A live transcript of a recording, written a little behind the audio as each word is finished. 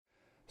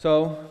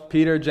So,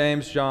 Peter,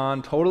 James,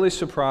 John, totally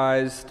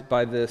surprised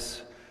by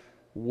this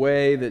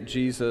way that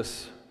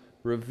Jesus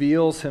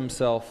reveals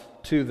himself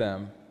to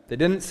them. They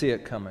didn't see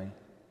it coming.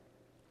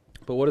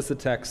 But what does the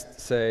text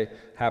say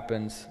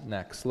happens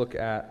next? Look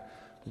at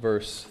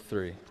verse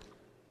 3.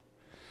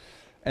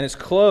 And his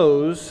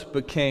clothes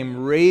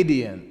became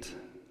radiant,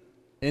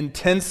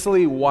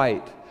 intensely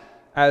white,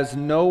 as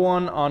no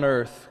one on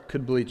earth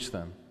could bleach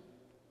them.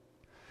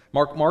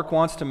 Mark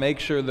wants to make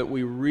sure that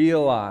we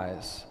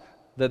realize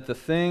that the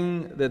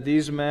thing that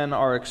these men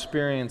are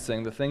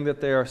experiencing, the thing that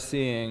they are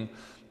seeing,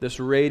 this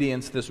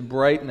radiance, this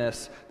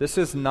brightness, this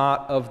is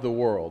not of the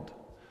world.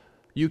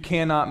 You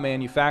cannot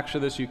manufacture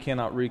this. You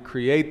cannot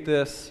recreate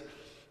this.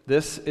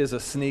 This is a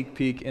sneak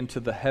peek into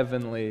the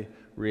heavenly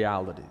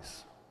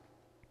realities.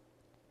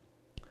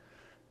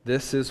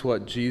 This is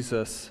what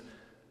Jesus'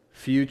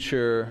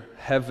 future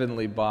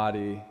heavenly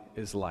body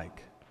is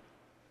like.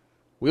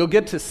 We'll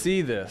get to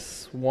see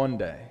this one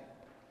day.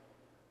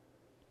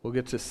 We'll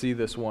get to see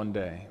this one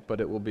day, but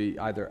it will be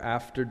either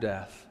after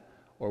death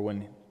or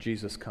when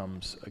Jesus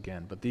comes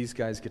again. But these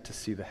guys get to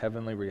see the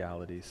heavenly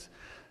realities,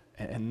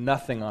 and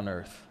nothing on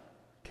earth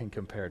can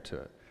compare to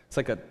it. It's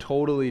like a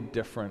totally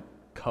different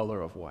color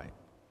of white.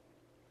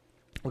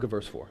 Look at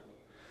verse 4.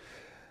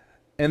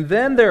 And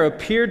then there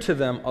appeared to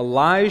them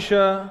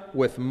Elijah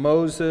with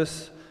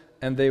Moses,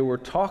 and they were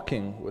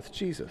talking with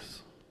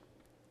Jesus.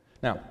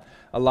 Now,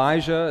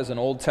 Elijah is an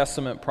Old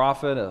Testament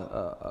prophet,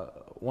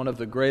 one of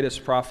the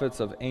greatest prophets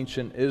of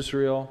ancient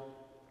Israel,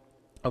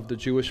 of the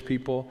Jewish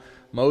people.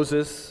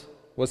 Moses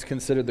was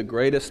considered the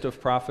greatest of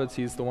prophets.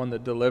 He's the one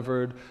that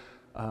delivered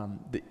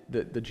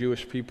the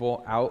Jewish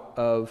people out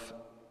of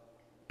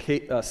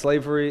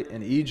slavery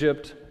in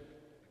Egypt.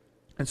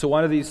 And so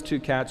why do these two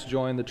cats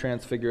join the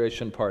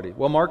Transfiguration party?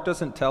 Well, Mark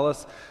doesn't tell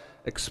us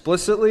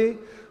explicitly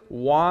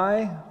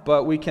why,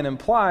 but we can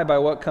imply by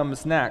what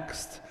comes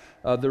next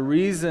the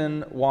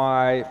reason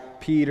why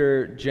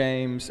Peter,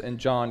 James, and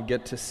John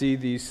get to see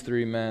these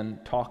three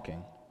men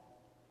talking.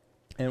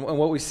 And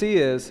what we see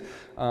is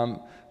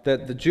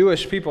that the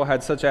Jewish people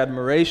had such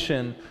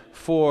admiration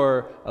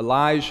for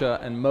Elijah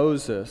and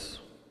Moses,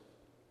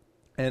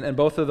 and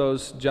both of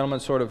those gentlemen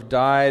sort of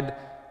died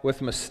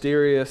with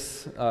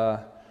mysterious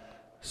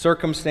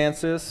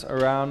circumstances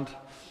around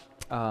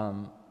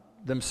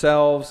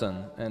themselves,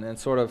 and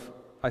sort of,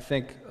 I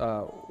think,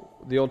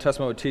 the Old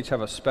Testament would teach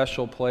have a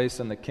special place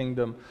in the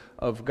kingdom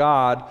of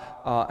God.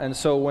 And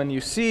so when you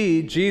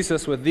see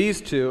Jesus with these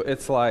two,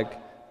 it's like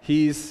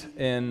he's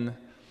in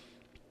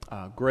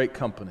great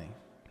company.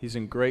 He's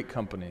in great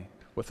company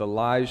with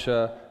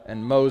Elijah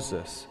and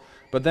Moses.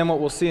 But then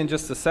what we'll see in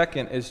just a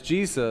second is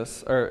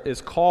Jesus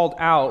is called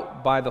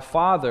out by the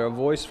Father. A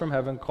voice from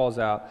heaven calls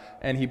out,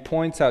 and he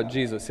points out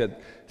Jesus. He said,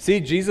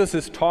 see, Jesus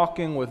is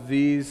talking with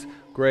these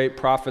great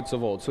prophets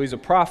of old. So he's a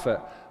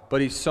prophet, but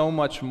he's so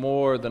much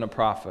more than a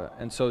prophet.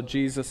 And so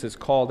Jesus is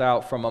called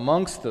out from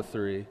amongst the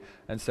three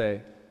and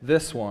say,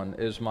 this one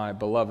is my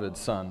beloved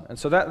son. And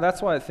so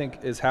that's what I think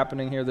is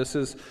happening here. This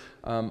is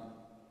a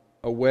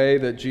way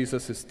that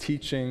Jesus is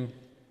teaching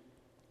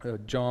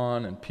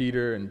John and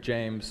Peter and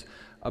James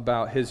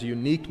about his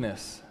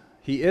uniqueness.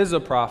 He is a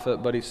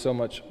prophet, but he's so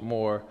much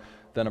more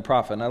than a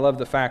prophet. And I love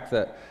the fact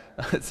that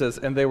it says,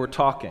 and they were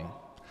talking.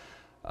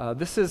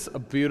 This is a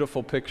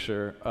beautiful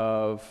picture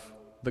of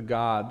the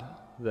God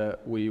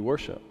that we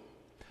worship.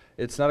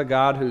 It's not a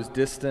God who's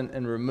distant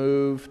and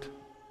removed.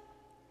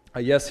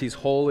 Yes, he's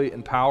holy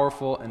and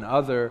powerful and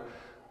other,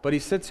 but he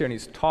sits here and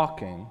he's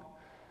talking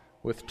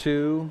with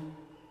two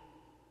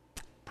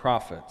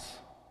prophets,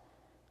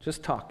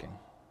 just talking.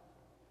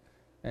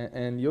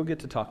 And you'll get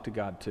to talk to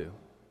God too,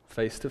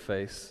 face to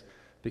face,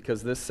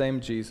 because this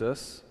same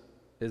Jesus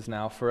is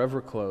now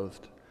forever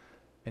clothed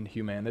in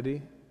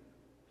humanity.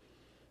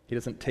 He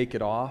doesn't take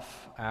it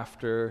off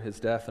after his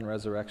death and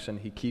resurrection.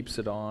 He keeps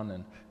it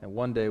on, and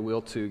one day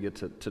we'll too get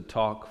to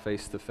talk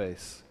face to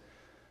face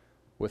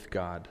with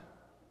God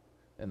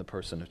in the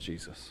person of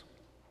Jesus.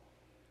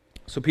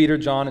 So Peter,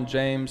 John, and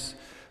James,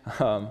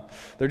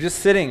 they're just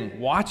sitting,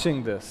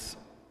 watching this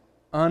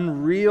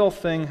unreal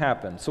thing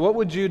happen. So what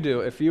would you do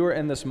if you were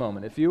in this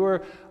moment? If you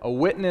were a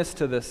witness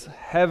to this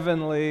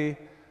heavenly,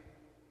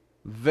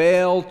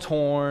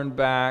 veil-torn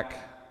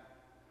back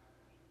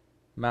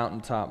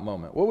mountaintop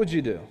moment, what would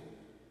you do?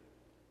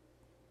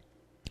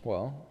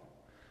 Well,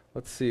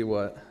 let's see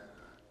what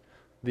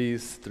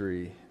these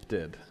three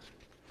did.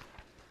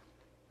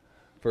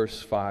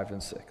 Verse 5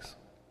 and 6.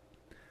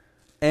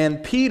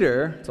 And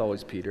Peter, it's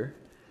always Peter,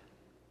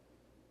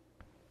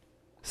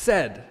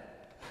 said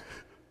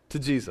to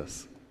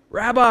Jesus,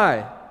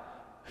 Rabbi!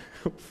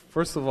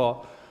 First of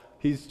all,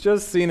 he's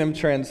just seen him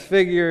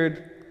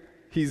transfigured.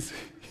 He's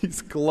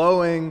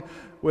glowing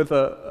with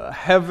a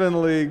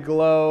heavenly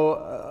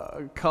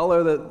glow,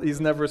 color that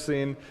he's never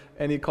seen,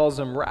 and he calls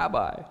him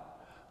Rabbi,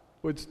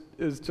 which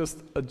is just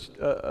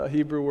a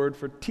Hebrew word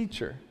for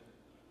teacher.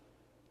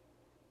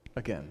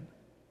 Again,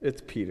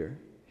 it's Peter.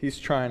 He's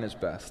trying his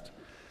best.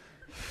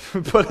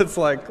 But it's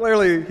like,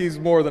 clearly he's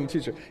more than a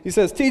teacher. He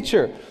says,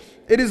 Teacher,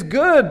 it is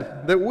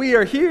good that we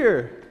are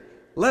here.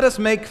 Let us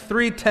make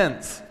 3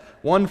 tents,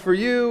 one for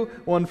you,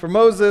 one for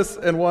Moses,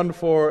 and one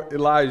for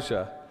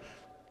Elijah.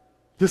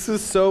 This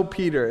is so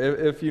Peter.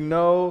 If you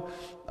know,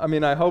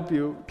 I hope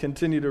you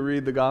continue to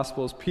read the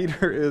Gospels.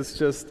 Peter is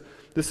just,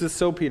 this is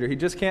so Peter. He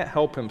just can't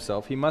help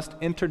himself. He must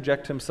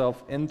interject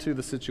himself into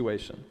the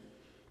situation.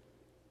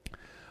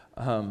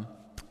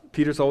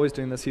 Peter's always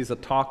doing this. He's a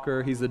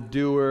talker. He's a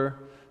doer.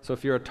 So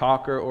if you're a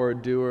talker or a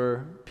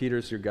doer,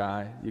 Peter's your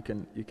guy. You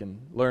can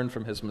learn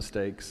from his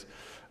mistakes.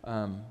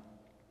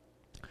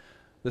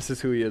 This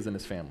is who he is in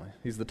his family.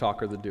 He's the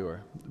talker, the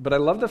doer. But I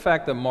love the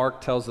fact that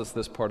Mark tells us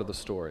this part of the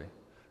story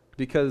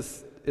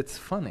because it's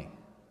funny.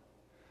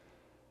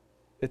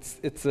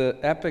 It's an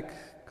epic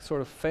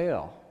sort of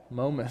fail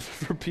moment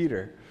for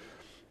Peter,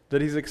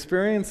 that he's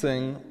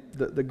experiencing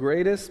the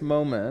greatest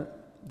moment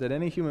that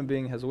any human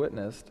being has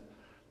witnessed,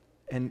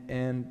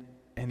 and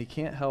he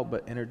can't help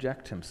but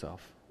interject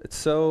himself. It's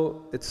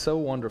so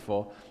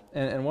wonderful.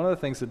 And one of the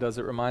things it does,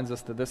 it reminds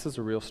us that this is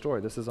a real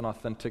story. This is an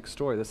authentic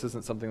story. This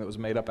isn't something that was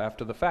made up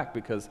after the fact,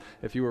 because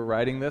if you were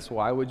writing this,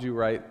 why would you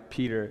write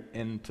Peter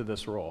into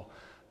this role?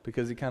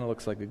 Because he kind of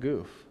looks like a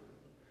goof.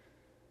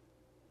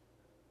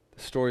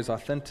 The story's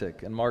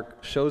authentic, and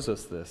Mark shows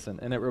us this.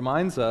 And it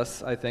reminds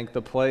us, I think,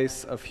 the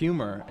place of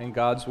humor in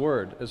God's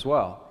Word as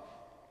well.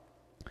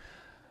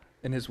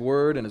 In His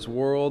Word, in His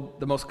world,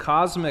 the most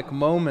cosmic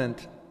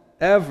moment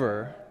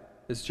ever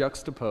is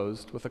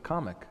juxtaposed with a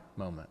comic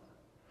moment.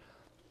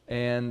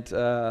 And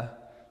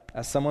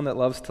as someone that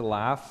loves to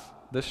laugh,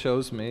 this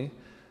shows me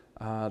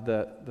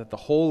that the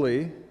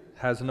holy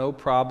has no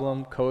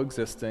problem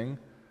coexisting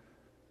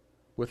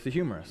with the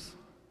humorous.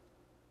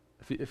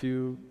 If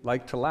you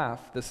like to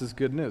laugh, this is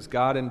good news.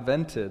 God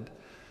invented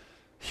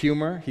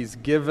humor. He's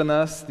given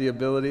us the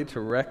ability to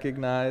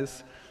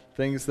recognize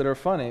things that are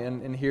funny.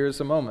 And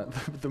here's a moment.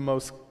 The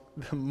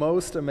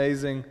most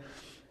amazing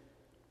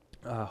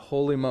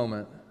holy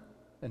moment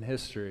in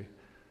history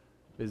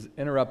is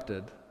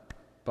interrupted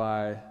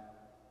by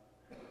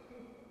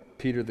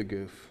Peter the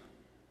Goof.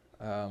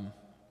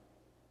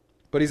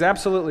 But he's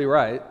absolutely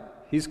right.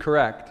 He's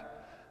correct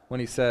when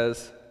he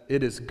says,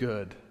 it is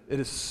good. It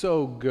is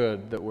so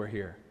good that we're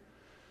here.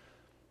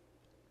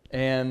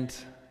 And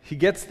he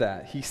gets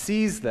that. He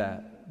sees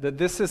that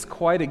this is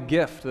quite a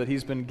gift that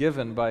he's been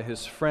given by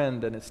his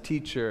friend and his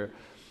teacher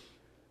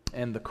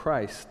and the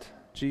Christ,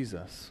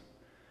 Jesus.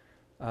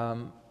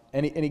 And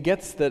he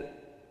gets that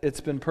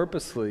it's been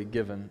purposely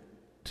given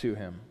to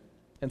him.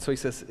 And so he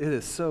says, it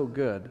is so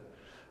good.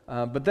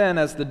 But then,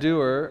 as the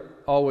doer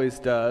always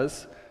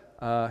does,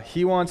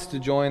 he wants to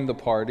join the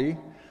party,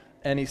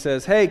 and he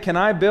says, hey, can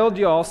I build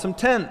you all some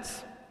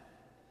tents?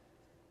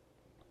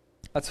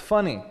 That's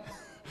funny.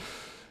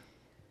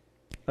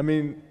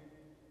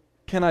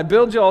 Can I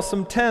build you all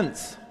some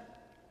tents?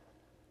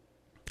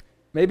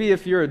 Maybe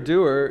if you're a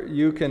doer,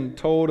 you can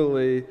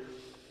totally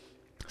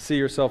see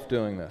yourself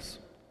doing this.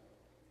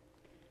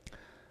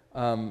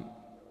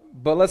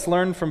 But let's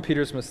learn from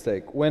Peter's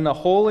mistake. When a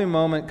holy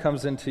moment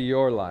comes into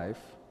your life,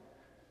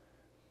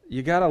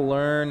 you got to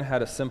learn how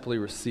to simply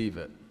receive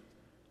it.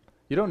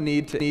 You don't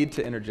need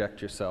to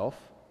interject yourself.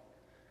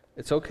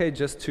 It's okay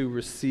just to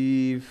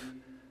receive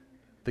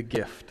the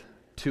gift,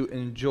 to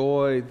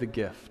enjoy the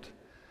gift.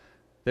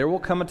 There will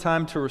come a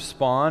time to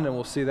respond, and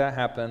we'll see that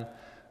happen.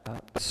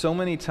 So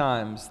many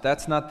times,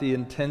 that's not the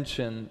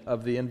intention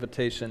of the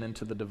invitation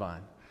into the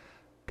divine.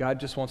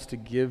 God just wants to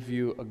give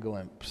you a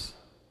glimpse.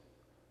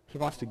 He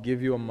wants to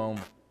give you a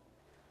moment.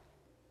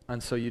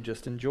 And so you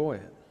just enjoy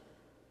it.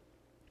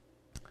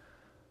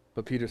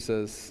 But Peter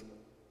says,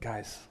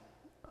 guys,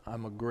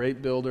 I'm a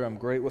great builder. I'm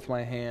great with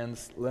my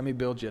hands. Let me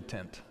build you a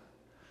tent.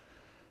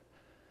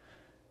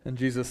 And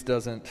Jesus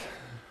doesn't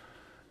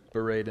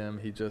berate him.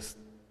 He just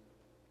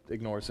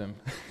ignores him.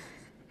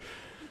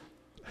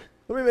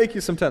 Let me make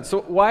you some tents.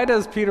 So why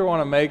does Peter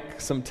want to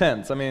make some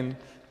tents?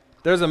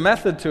 There's a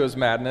method to his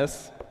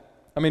madness.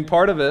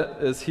 Part of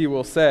it is he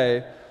will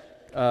say,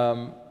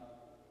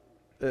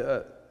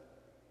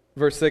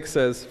 verse 6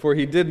 says, for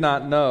he did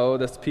not know,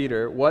 that's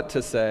Peter, what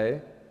to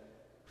say,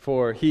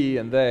 for he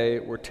and they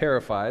were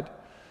terrified.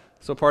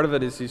 So part of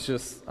it is he's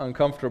just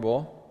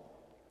uncomfortable.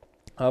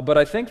 But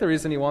I think the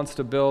reason he wants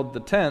to build the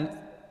tent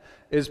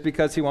is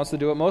because he wants to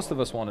do what most of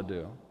us want to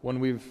do when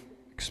we've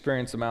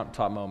experienced a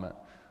mountaintop moment.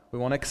 We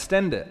want to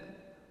extend it.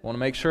 We want to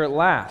make sure it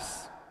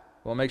lasts.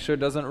 We want to make sure it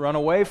doesn't run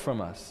away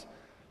from us.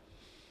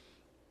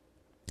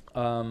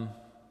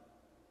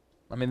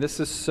 This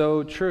is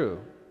so true.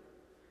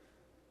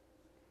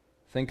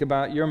 Think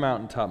about your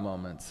mountaintop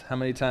moments. How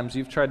many times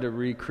you've tried to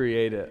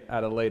recreate it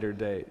at a later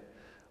date,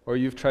 or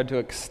you've tried to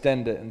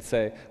extend it and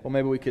say, well,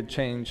 maybe we could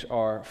change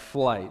our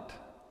flight.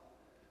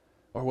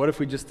 Or what if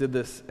we just did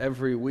this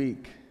every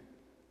week?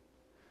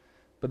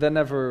 But that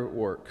never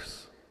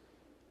works.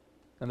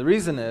 And the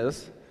reason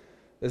is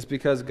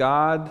because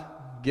God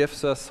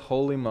gifts us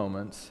holy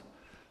moments,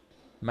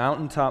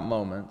 mountaintop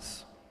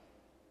moments,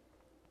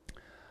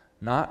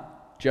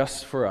 not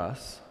just for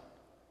us,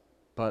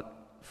 but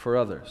for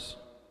others.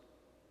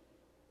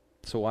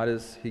 So why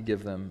does he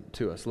give them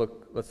to us?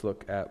 Let's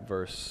look at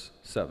verse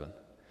 7.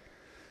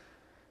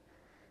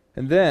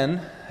 And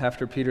then,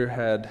 after Peter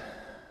had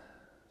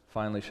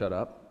finally shut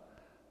up,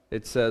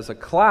 it says, a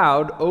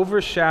cloud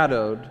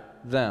overshadowed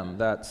them.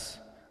 That's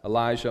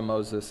Elijah,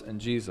 Moses,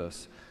 and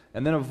Jesus.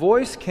 And then a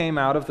voice came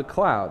out of the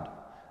cloud.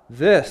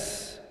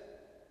 This,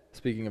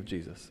 speaking of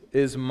Jesus,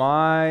 is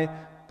my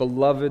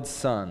beloved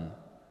Son.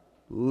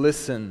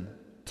 Listen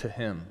to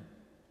him.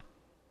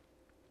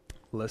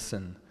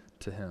 Listen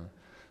to him.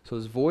 So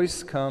his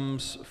voice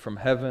comes from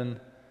heaven,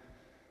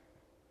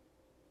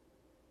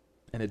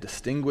 and it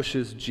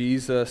distinguishes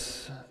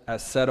Jesus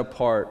as set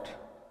apart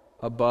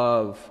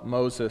above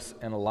Moses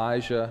and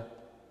Elijah.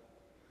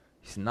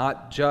 He's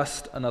not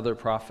just another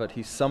prophet,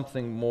 he's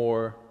something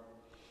more.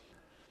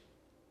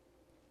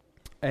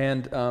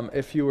 And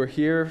if you were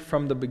here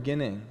from the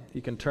beginning,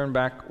 you can turn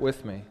back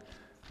with me.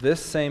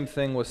 This same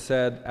thing was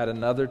said at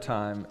another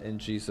time in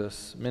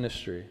Jesus'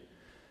 ministry.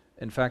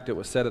 In fact, it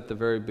was said at the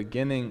very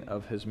beginning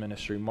of his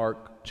ministry,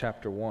 Mark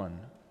chapter 1.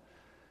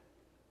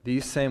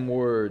 These same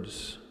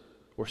words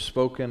were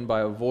spoken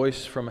by a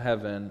voice from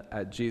heaven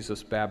at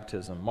Jesus'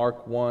 baptism.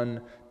 Mark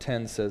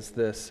 1:10 says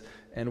this,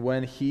 and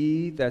when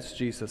he, that's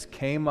Jesus,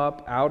 came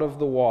up out of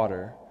the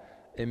water,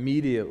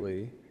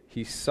 immediately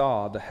he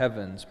saw the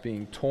heavens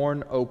being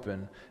torn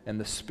open and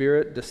the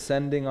Spirit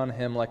descending on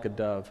him like a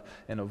dove.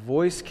 And a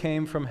voice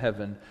came from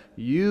heaven,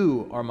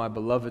 you are my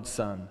beloved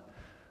Son,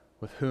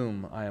 with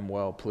whom I am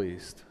well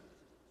pleased.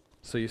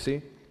 So you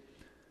see,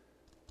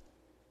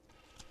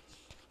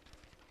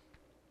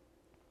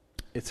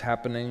 it's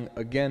happening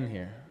again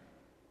here.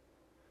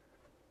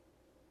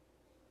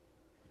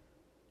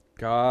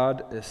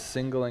 God is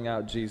singling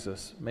out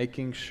Jesus,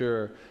 making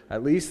sure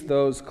at least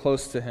those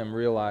close to him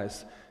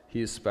realize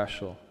he is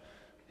special.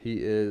 He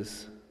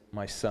is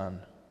my Son.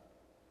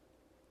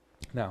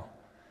 Now,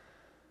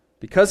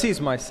 because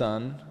he's my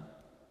Son,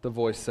 the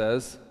voice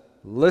says,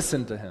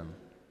 listen to him.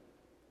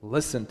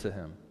 Listen to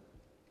him.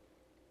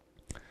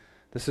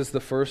 This is the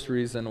first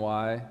reason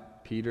why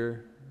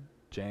Peter,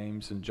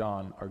 James, and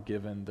John are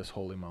given this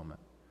holy moment.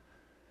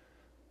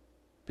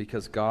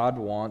 Because God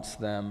wants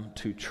them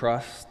to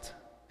trust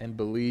and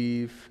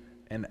believe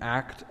and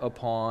act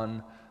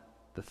upon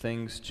the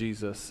things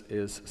Jesus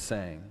is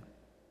saying.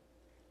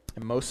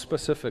 And most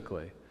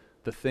specifically,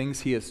 the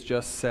things he has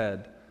just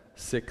said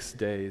 6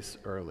 days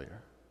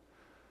earlier.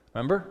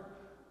 Remember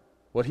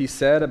what he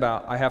said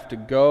about, I have to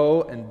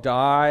go and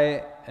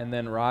die and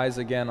then rise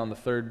again on the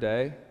third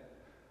day?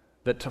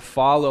 That to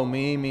follow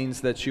me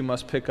means that you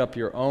must pick up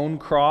your own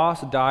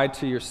cross, die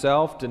to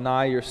yourself,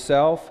 deny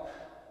yourself,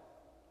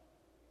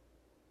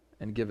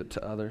 and give it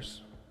to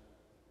others.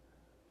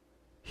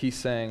 He's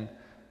saying,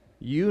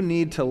 you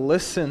need to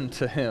listen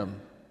to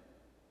him.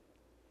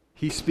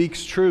 He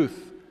speaks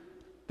truth.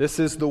 This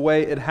is the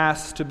way it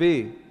has to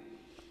be.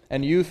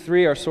 And you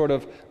three are sort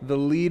of the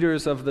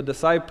leaders of the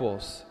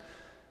disciples.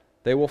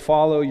 They will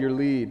follow your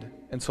lead.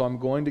 And so I'm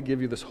going to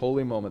give you this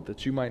holy moment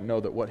that you might know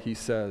that what he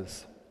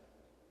says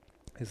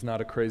is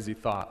not a crazy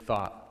thought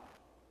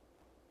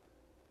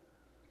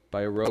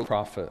by a rogue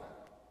prophet,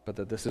 but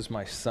that this is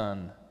my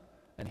Son,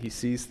 and he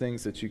sees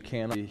things that you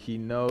cannot see. He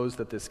knows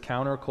that this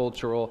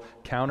countercultural,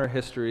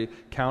 counter-history,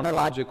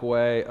 counter-logic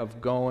way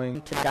of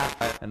going to die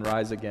and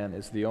rise again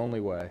is the only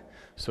way.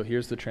 So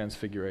here's the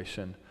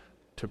transfiguration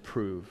to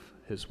prove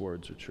his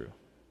words are true.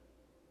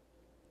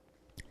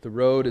 The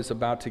road is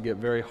about to get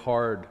very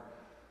hard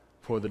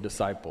for the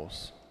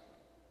disciples.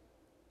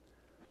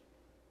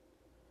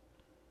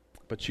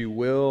 But you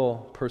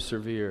will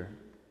persevere,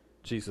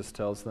 Jesus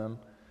tells them.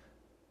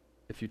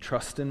 If you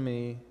trust in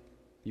me,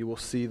 you will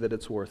see that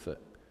it's worth it.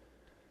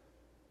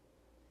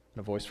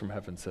 And a voice from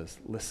heaven says,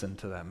 listen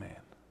to that man.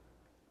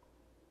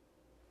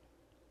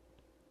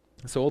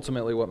 So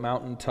ultimately what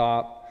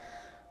mountaintop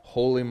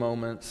holy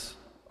moments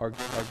are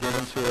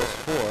given to us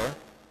for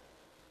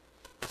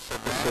is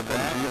so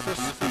that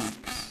Jesus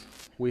speaks,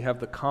 we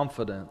have the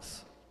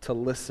confidence to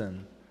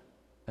listen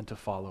and to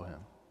follow him.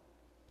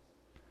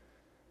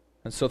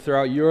 And so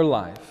throughout your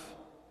life,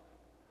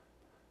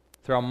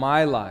 throughout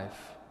my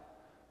life,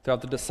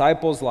 throughout the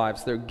disciples'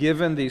 lives, they're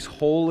given these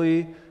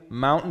holy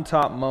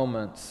mountaintop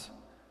moments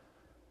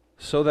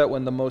so that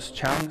when the most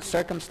challenging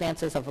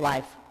circumstances of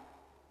life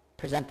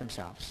present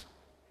themselves,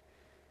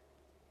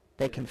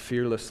 they can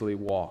fearlessly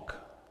walk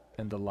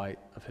in the light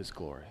of his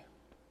glory.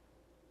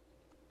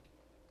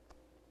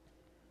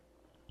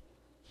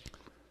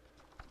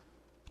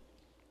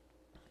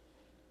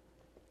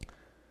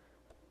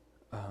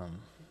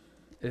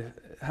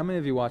 How many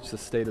of you watched the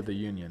State of the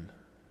Union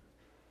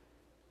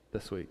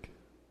this week?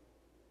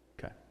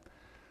 Okay.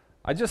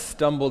 I just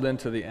stumbled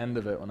into the end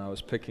of it when I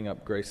was picking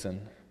up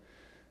Grayson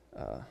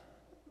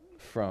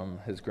from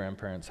his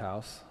grandparents'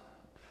 house.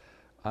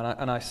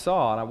 And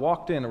I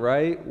walked in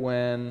right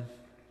when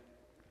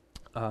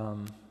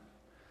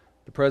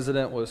the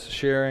president was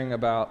sharing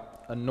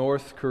about a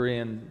North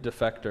Korean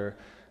defector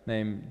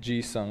named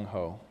Ji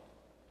Sung-ho.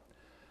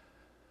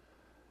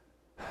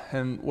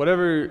 And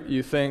whatever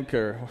you think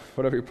or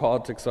whatever your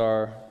politics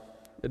are,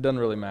 it doesn't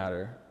really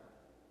matter.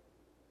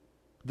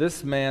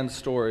 This man's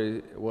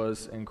story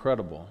was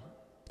incredible.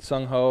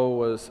 Sung Ho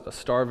was a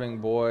starving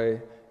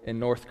boy in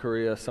North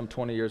Korea some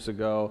 20 years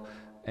ago,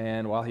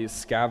 and while he's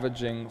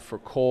scavenging for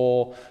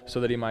coal so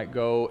that he might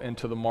go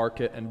into the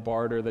market and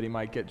barter, that he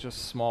might get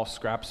just small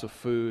scraps of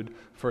food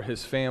for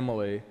his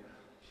family,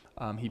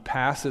 he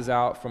passes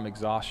out from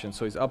exhaustion.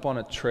 So he's up on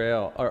a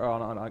trail, or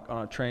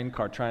on a train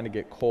car trying to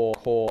get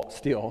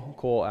steel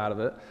coal out of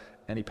it,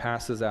 and he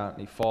passes out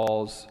and he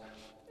falls,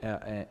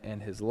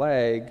 and his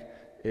leg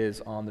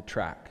is on the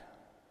track.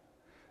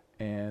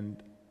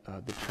 And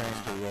the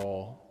train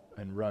roll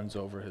and runs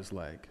over his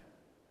leg.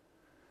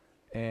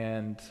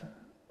 And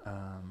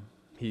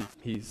he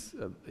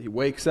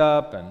wakes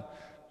up, and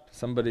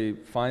somebody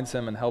finds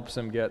him and helps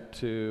him get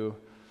to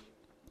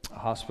a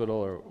hospital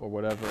or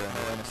whatever, and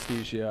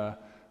anesthesia,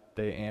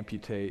 they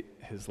amputate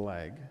his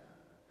leg.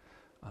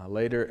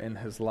 Later in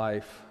his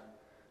life,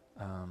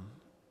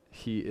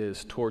 he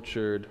is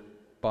tortured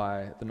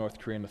by the North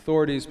Korean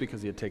authorities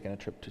because he had taken a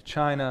trip to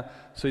China.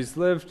 So he's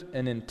lived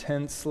an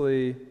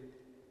intensely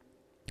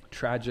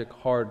tragic,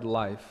 hard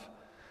life.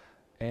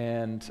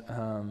 And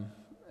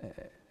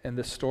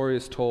this story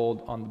is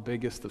told on the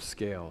biggest of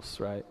scales,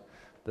 right?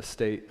 The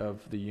State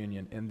of the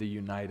Union in the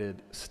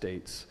United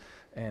States.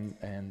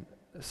 And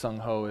Sung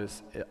Ho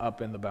is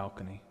up in the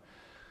balcony.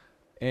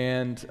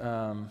 And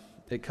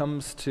it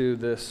comes to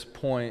this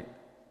point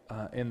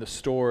in the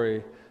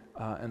story,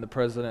 and the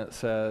president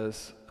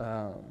says,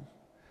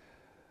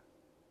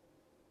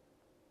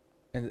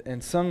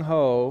 and Sung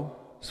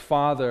Ho's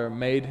father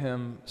made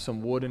him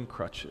some wooden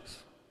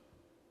crutches.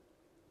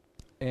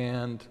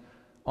 And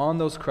on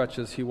those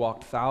crutches, he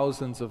walked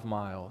thousands of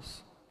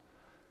miles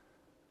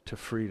to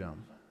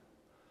freedom.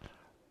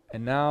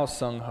 And now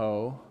Sung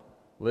Ho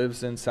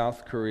lives in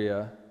South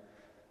Korea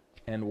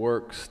and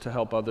works to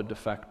help other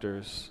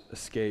defectors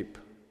escape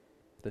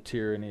the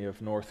tyranny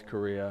of North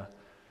Korea.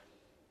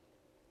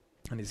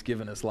 And he's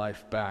given his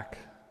life back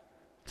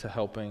to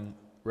helping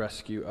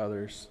rescue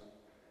others.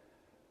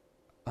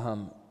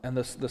 And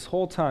this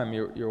whole time,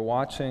 you're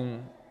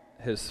watching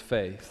his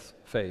face.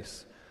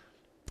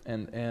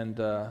 And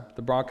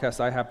the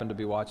broadcast I happened to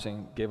be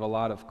watching gave a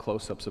lot of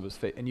close-ups of his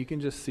face, and you can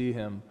just see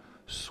him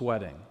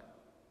sweating.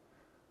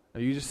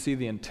 You just see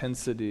the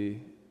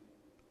intensity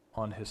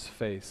on his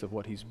face of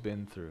what he's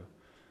been through.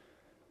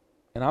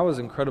 And I was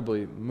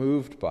incredibly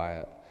moved by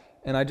it.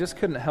 And I just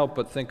couldn't help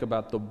but think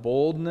about the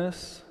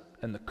boldness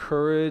and the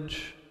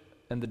courage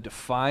and the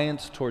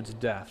defiance towards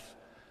death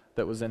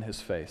that was in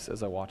his face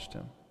as I watched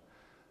him.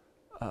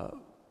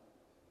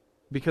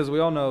 Because we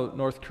all know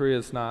North Korea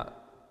is not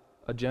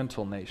a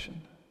gentle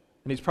nation.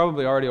 And he's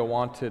probably already a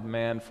wanted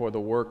man for the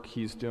work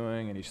he's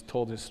doing, and he's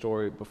told his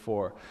story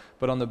before.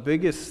 But on the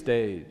biggest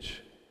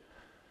stage,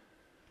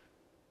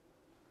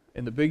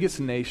 in the biggest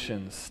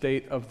nation,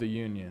 State of the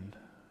Union,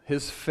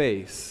 his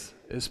face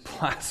is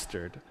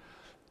plastered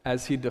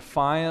as he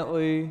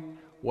defiantly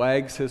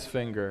wags his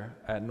finger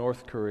at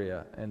North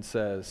Korea and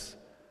says,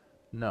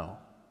 "No,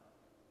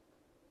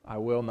 I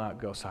will not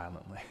go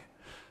silently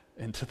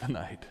into the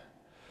night."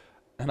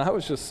 And I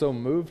was just so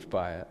moved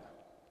by it.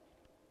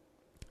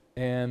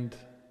 And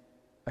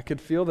I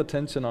could feel the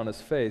tension on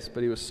his face,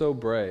 but he was so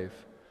brave.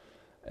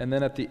 And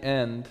then at the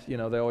end, they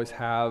always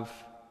have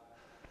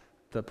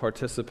the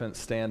participants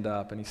stand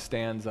up, and he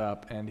stands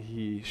up and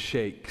he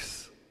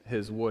shakes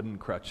his wooden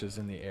crutches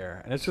in the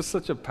air. And it's just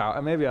such a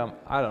power. Maybe I'm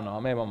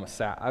a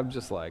sat. I'm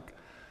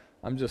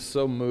just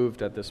so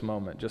moved at this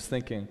moment, just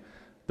thinking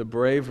the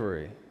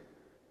bravery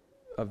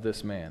of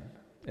this man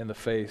in the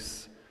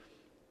face.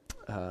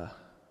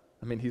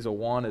 He's a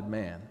wanted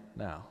man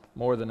now,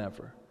 more than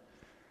ever.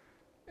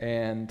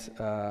 And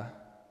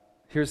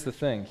here's the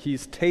thing.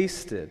 He's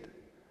tasted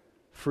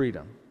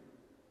freedom.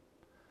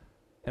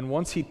 And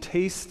once he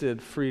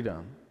tasted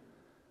freedom,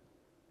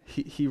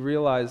 he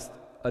realized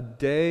a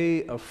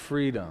day of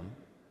freedom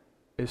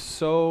is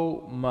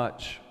so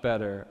much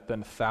better than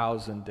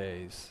 1,000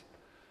 days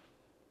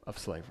of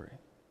slavery.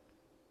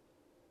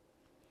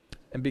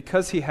 And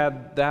because he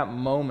had that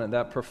moment,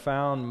 that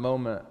profound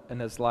moment in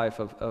his life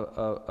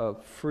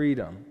of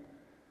freedom,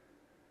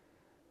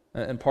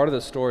 and part of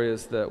the story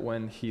is that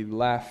when he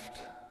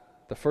left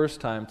the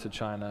first time to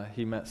China,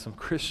 he met some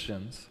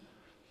Christians,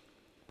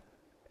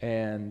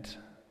 and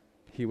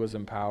he was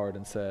empowered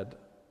and said,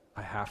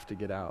 "I have to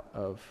get out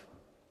of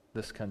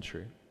this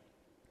country."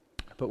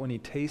 But when he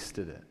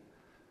tasted it,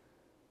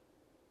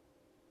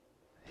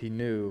 he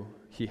knew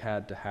he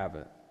had to have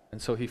it.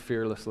 And so he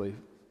fearlessly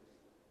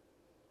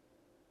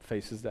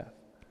faces death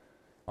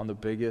on the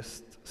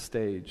biggest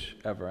stage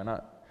ever. And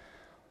I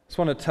just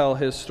want to tell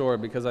his story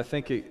because I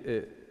think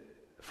it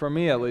for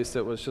me at least,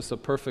 it was just a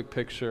perfect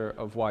picture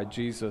of why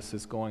Jesus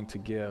is going to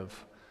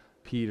give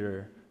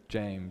Peter,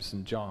 James,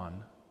 and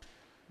John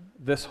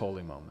this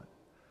holy moment,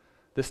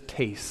 this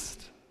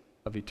taste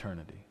of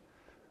eternity,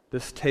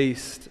 this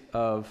taste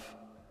of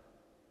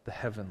the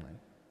heavenly,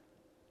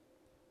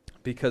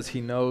 because he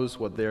knows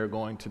what they're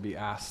going to be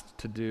asked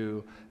to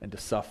do and to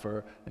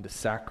suffer and to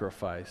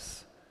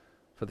sacrifice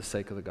for the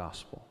sake of the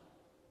gospel.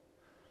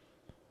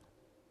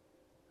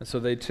 And so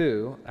they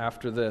too,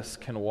 after this,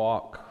 can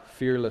walk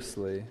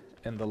fearlessly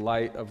in the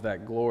light of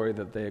that glory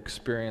that they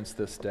experienced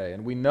this day.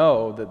 And we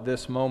know that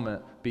this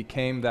moment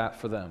became that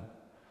for them.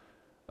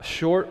 A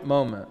short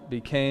moment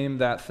became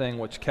that thing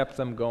which kept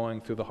them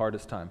going through the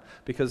hardest time.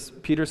 Because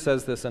Peter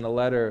says this in a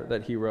letter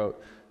that he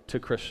wrote to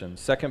Christians.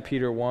 2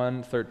 Peter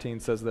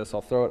 1:13 says this.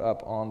 I'll throw it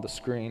up on the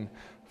screen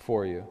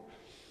for you.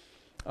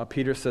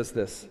 Peter says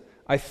this,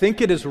 I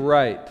think it is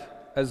right,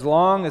 as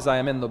long as I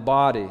am in the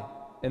body,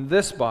 in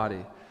this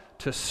body,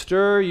 to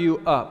stir you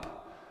up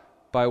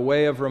by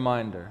way of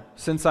reminder,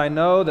 since I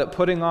know that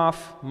putting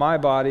off my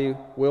body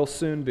will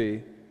soon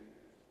be,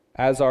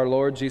 as our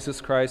Lord Jesus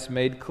Christ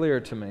made clear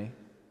to me.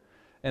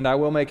 And I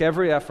will make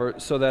every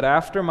effort so that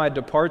after my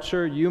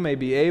departure you may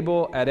be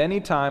able at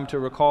any time to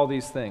recall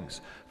these things.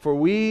 For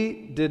we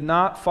did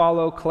not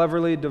follow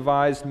cleverly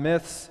devised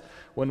myths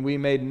when we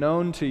made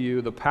known to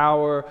you the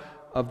power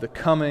of the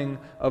coming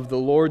of the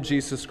Lord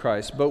Jesus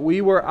Christ, but we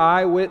were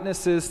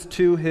eyewitnesses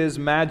to his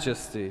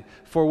majesty.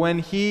 For when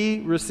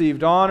he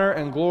received honor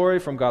and glory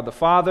from God the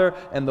Father,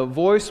 and the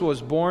voice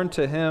was borne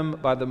to him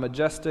by the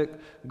majestic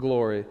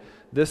glory,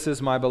 this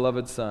is my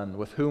beloved Son,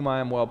 with whom I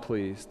am well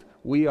pleased.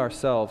 We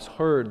ourselves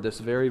heard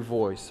this very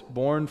voice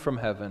borne from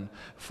heaven,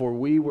 for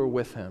we were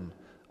with him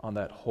on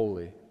that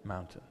holy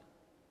mountain.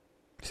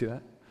 See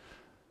that?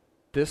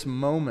 This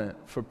moment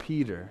for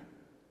Peter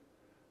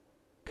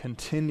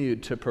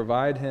continued to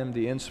provide him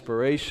the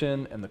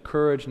inspiration and the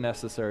courage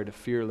necessary to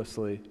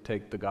fearlessly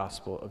take the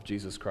gospel of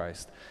Jesus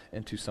Christ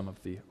into some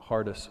of the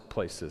hardest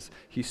places.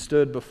 He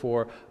stood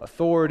before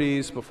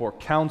authorities, before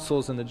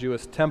councils in the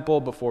Jewish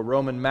temple, before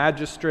Roman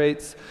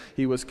magistrates.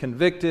 He was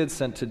convicted,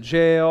 sent to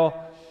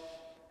jail,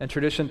 and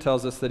tradition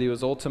tells us that he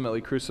was ultimately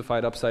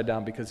crucified upside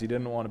down because he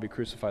didn't want to be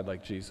crucified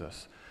like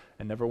Jesus.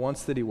 And never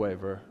once did he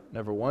waver,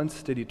 never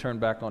once did he turn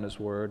back on his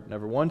word,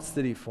 never once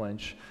did he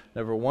flinch,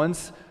 never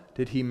once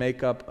did he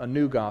make up a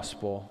new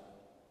gospel.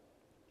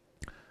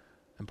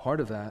 And part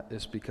of that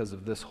is because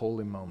of this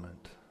holy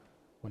moment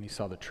when he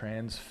saw the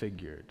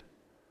transfigured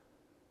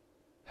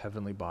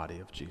heavenly body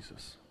of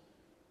Jesus.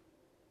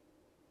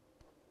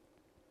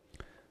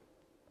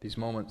 These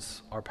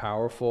moments are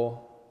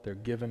powerful. They're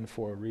given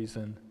for a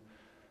reason.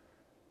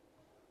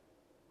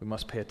 We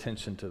must pay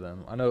attention to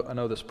them. I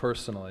know this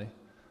personally.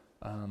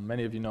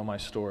 Many of you know my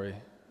story,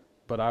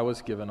 but I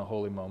was given a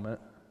holy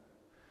moment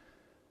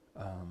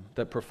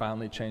that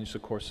profoundly changed the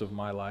course of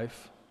my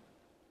life.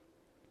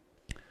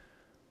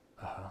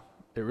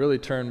 It really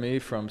turned me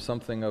from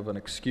something of an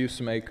excuse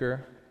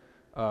maker,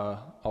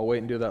 I'll wait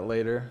and do that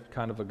later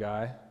kind of a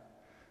guy,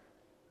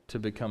 to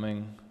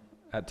becoming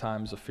at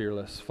times a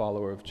fearless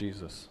follower of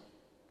Jesus.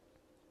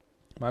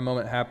 My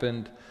moment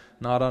happened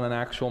not on an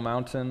actual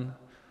mountain,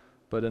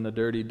 but in a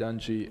dirty,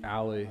 dungy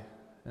alley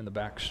in the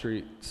back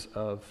streets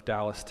of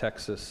Dallas,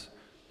 Texas,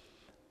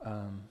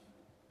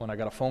 when I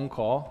got a phone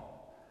call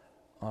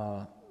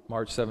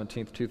March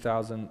 17th,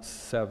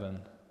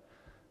 2007,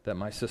 that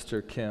my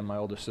sister Kim, my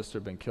older sister,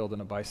 had been killed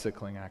in a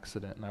bicycling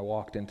accident. And I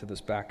walked into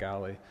this back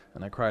alley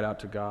and I cried out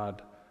to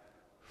God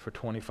for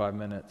 25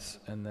 minutes,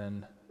 and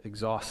then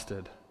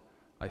exhausted,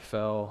 I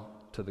fell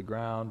to the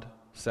ground,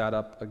 sat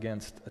up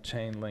against a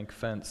chain link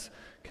fence,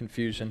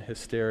 confusion,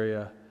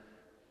 hysteria,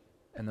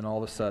 and then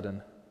all of a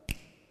sudden,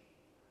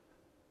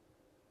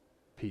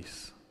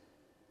 peace.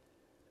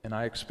 And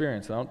I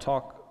experienced, I don't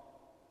talk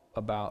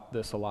about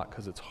this a lot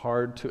because it's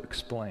hard to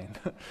explain,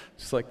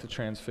 just like the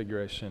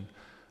transfiguration,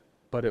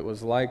 but it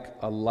was like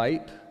a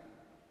light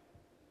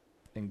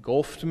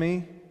engulfed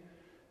me,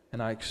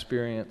 and I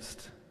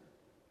experienced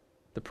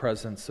the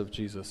presence of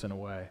Jesus in a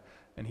way,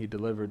 and he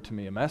delivered to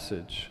me a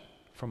message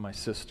from my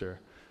sister,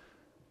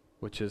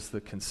 which is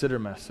the consider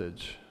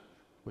message,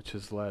 which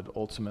has led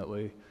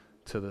ultimately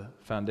to the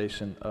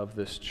foundation of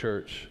this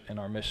church and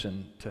our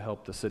mission to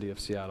help the city of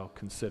Seattle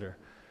consider.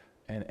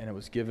 And it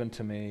was given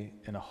to me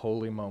in a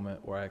holy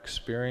moment where I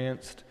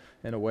experienced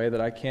in a way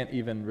that I can't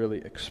even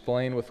really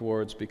explain with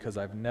words because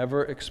I've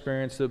never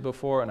experienced it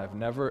before and I've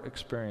never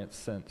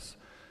experienced since.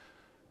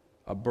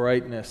 A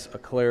brightness, a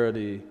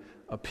clarity,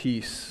 a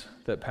peace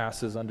that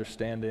passes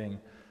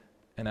understanding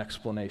and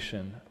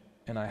explanation.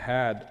 And I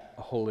had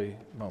a holy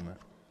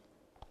moment.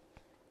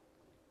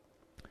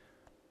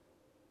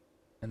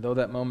 And though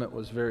that moment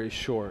was very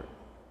short,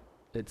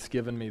 it's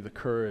given me the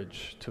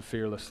courage to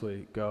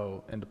fearlessly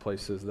go into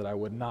places that I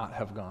would not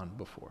have gone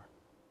before.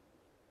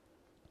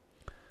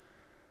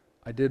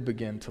 I did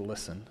begin to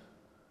listen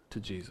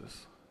to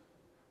Jesus.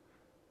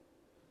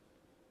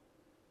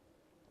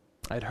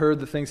 I'd heard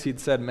the things he'd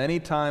said many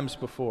times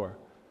before,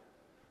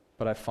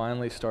 but I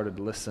finally started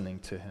listening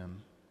to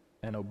him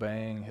and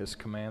obeying his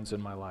commands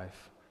in my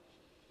life.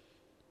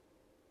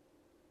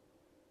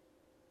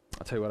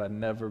 I'll tell you what, I'd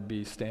never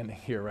be standing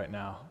here right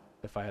now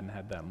if I hadn't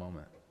had that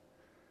moment.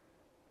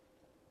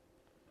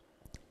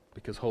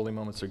 Because holy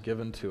moments are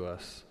given to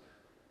us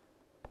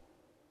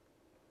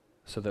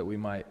so that we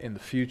might, in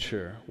the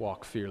future,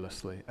 walk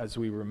fearlessly as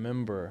we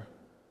remember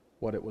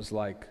what it was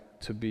like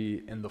to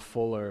be in the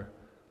fuller,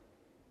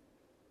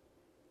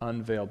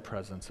 unveiled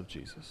presence of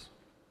Jesus.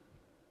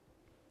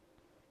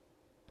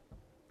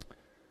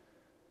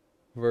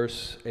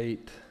 Verse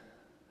 8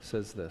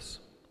 says this.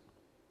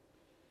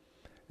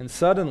 And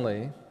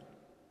suddenly,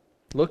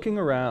 looking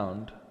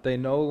around, they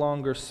no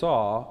longer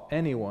saw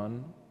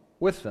anyone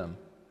with them,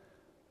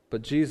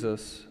 but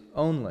Jesus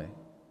only.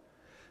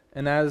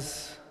 And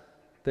as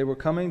they were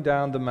coming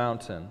down the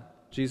mountain,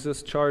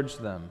 Jesus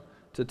charged them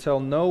to tell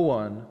no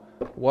one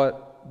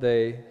what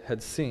they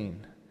had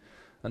seen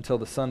until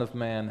the Son of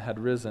Man had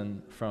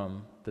risen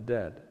from the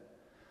dead.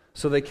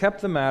 So they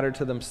kept the matter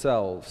to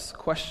themselves,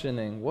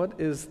 questioning,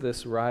 what is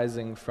this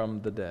rising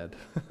from the dead?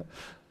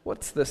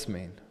 What's this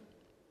mean?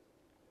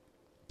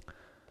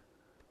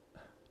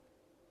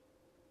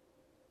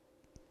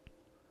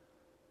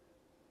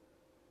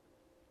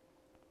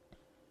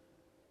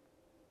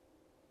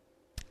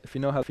 If you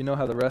know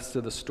how the rest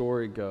of the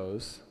story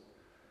goes,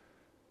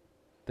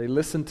 they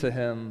listened to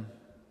him,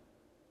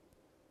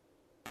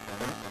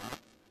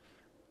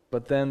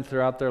 but then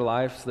throughout their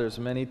lives, there's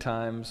many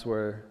times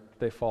where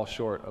they fall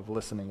short of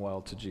listening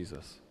well to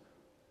Jesus.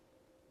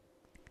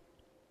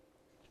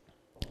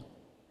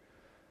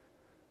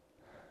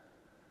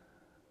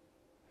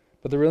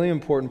 But the really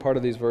important part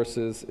of these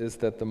verses is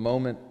that the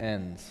moment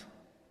ends,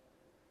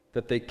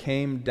 that they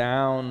came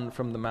down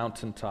from the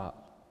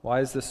mountaintop. Why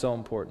is this so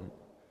important?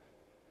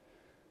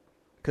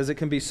 Because it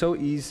can be so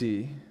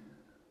easy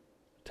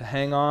to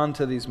hang on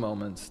to these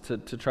moments, to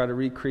try to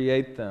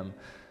recreate them,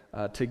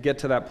 to get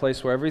to that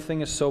place where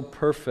everything is so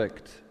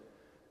perfect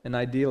and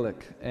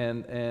idyllic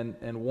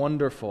and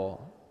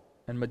wonderful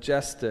and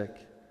majestic.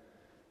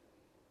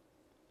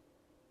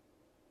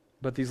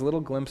 But these little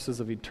glimpses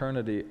of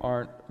eternity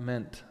aren't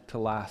meant to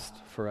last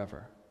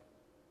forever.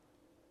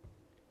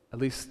 At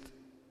least,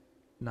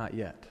 not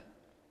yet.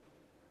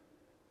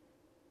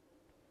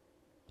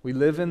 We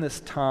live in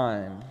this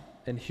time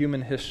in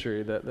human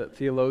history that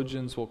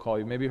theologians will call,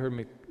 you maybe heard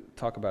me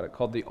talk about it,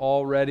 called the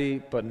already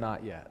but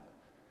not yet.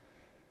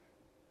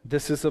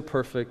 This is a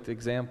perfect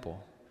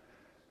example.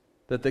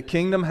 That the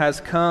kingdom has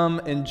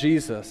come in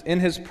Jesus. In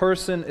his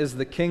person is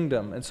the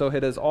kingdom, and so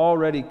it has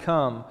already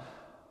come,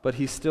 but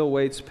he still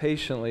waits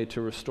patiently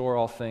to restore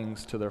all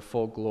things to their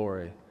full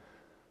glory,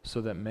 so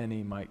that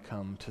many might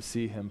come to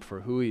see him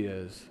for who he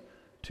is,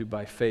 to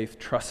by faith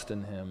trust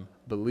in him,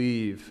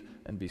 believe,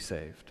 and be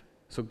saved.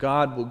 So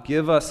God will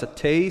give us a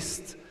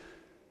taste.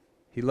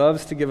 He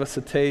loves to give us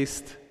a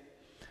taste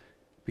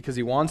because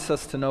he wants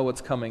us to know what's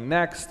coming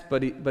next,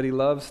 but he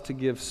loves to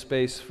give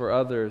space for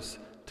others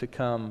to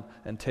come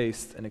and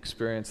taste and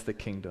experience the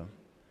kingdom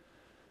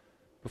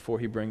before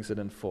he brings it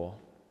in full.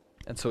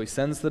 And so he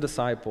sends the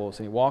disciples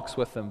and he walks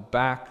with them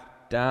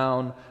back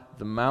down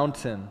the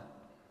mountain.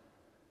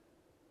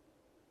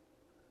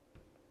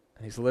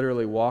 And he's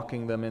literally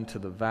walking them into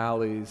the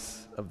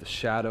valleys of the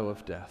shadow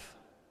of death.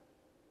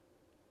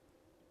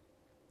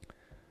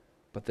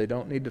 But they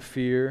don't need to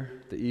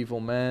fear the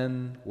evil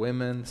men,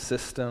 women,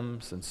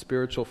 systems, and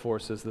spiritual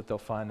forces that they'll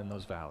find in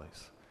those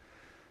valleys.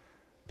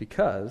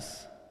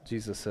 Because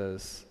Jesus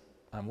says,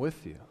 I'm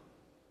with you.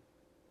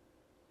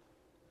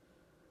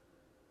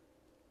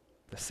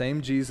 The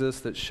same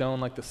Jesus that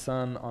shone like the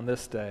sun on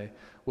this day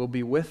will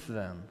be with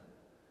them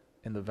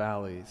in the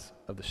valleys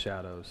of the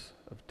shadows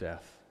of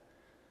death.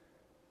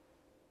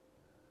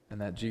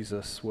 And that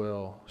Jesus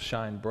will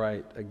shine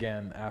bright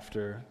again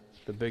after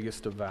the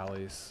biggest of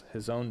valleys,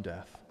 his own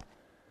death,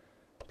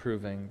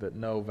 proving that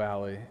no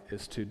valley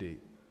is too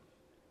deep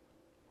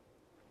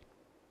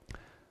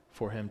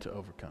for him to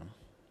overcome.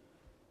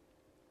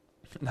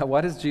 Now,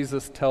 why does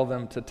Jesus tell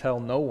them to tell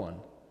no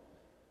one?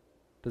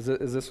 Is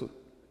this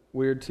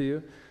weird to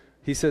you?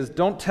 He says,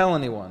 don't tell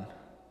anyone.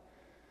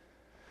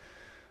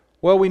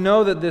 Well, we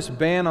know that this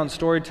ban on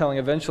storytelling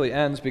eventually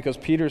ends because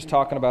Peter's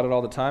talking about it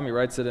all the time. He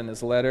writes it in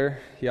his letter.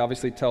 He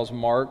obviously tells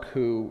Mark,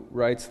 who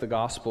writes the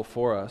gospel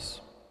for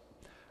us.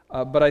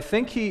 But I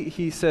think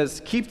he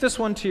says, keep this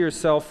one to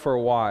yourself for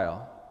a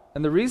while.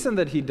 And the reason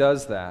that he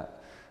does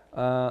that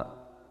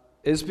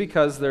is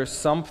because there's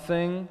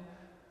something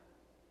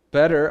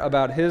better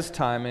about his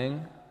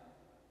timing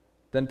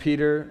than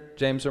Peter,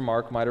 James, or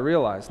Mark might have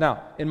realized.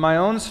 Now, in my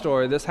own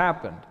story, this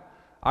happened.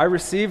 I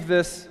received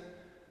this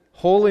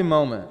holy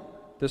moment,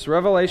 this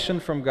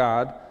revelation from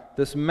God,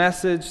 this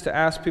message to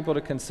ask people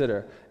to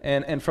consider.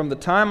 And from the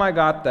time I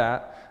got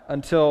that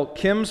until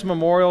Kim's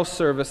memorial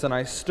service and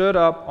I stood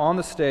up on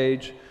the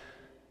stage,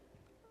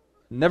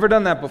 never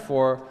done that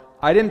before,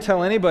 I didn't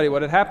tell anybody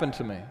what had happened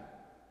to me.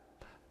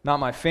 Not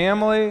my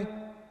family,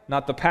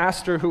 not the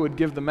pastor who would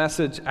give the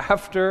message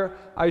after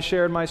I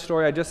shared my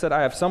story. I just said,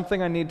 I have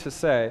something I need to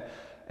say.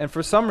 And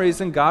for some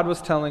reason, God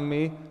was telling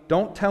me,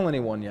 don't tell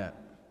anyone yet.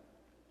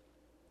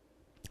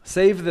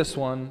 Save this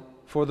one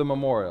for the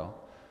memorial.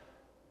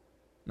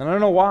 And I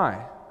don't know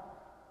why.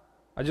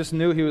 I just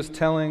knew he was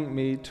telling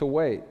me to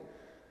wait.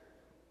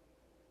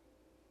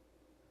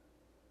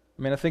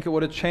 I mean, I think it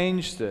would have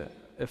changed it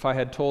if I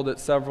had told it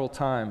several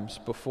times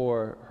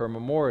before her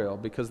memorial,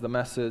 because the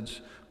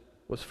message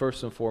was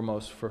first and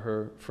foremost for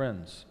her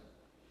friends.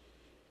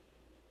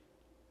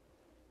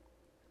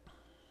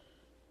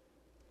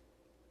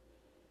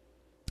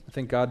 I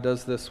think God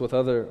does this with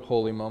other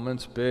holy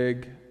moments,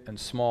 big, and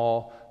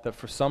small, that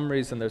for some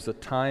reason there's a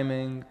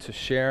timing to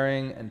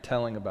sharing and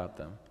telling about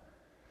them.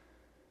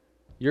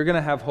 You're going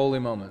to have holy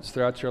moments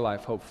throughout your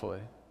life,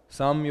 hopefully.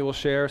 Some you will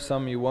share,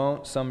 some you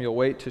won't, some you'll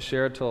wait to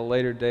share till a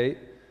later date.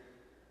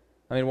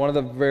 I mean, one of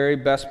the very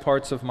best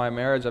parts of my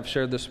marriage, I've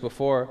shared this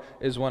before,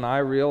 is when I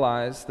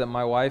realize that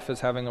my wife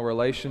is having a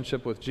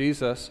relationship with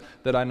Jesus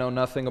that I know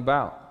nothing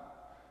about.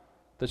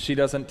 That she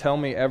doesn't tell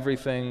me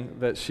everything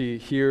that she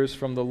hears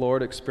from the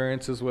Lord,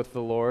 experiences with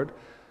the Lord.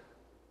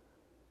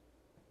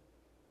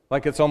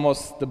 Like it's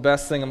almost the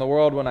best thing in the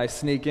world when I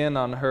sneak in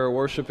on her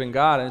worshiping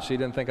God and she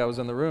didn't think I was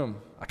in the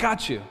room. I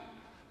got you.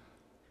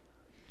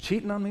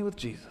 Cheating on me with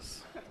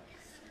Jesus.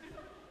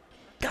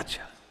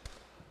 Gotcha.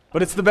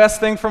 But it's the best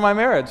thing for my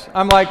marriage.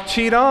 I'm like,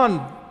 cheat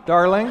on,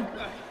 darling.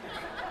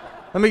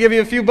 Let me give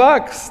you a few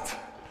bucks.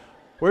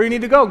 Where you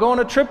need to go. Go on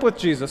a trip with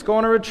Jesus. Go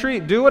on a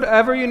retreat. Do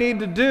whatever you need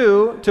to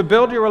do to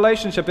build your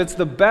relationship. It's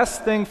the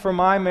best thing for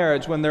my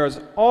marriage when there's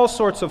all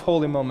sorts of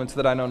holy moments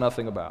that I know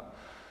nothing about,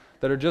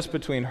 that are just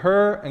between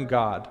her and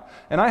God.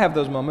 And I have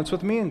those moments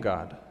with me and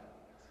God.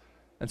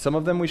 And some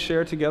of them we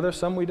share together,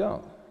 some we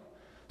don't.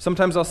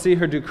 Sometimes I'll see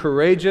her do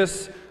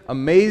courageous,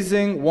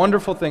 amazing,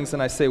 wonderful things,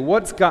 and I say,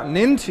 what's gotten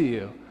into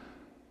you?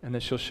 And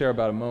then she'll share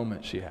about a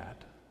moment she had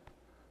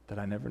that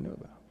I never knew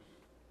about.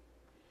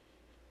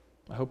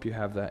 I hope you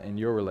have that in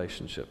your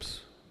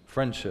relationships,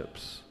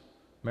 friendships,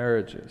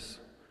 marriages,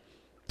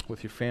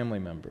 with your family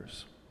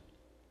members.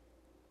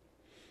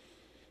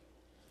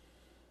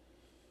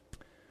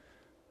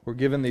 We're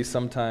given these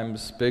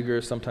sometimes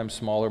bigger, sometimes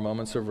smaller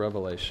moments of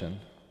revelation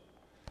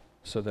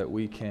so that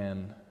we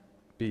can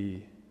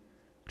be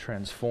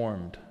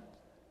transformed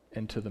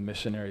into the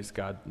missionaries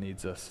God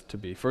needs us to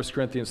be. 1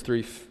 Corinthians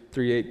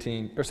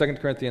 3:18, or 2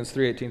 Corinthians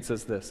 3:18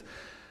 says this,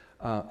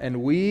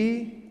 and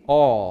we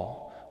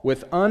all,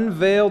 with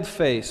unveiled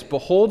face,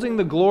 beholding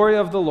the glory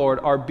of the Lord,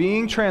 are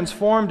being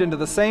transformed into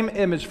the same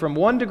image from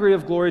one degree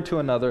of glory to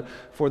another,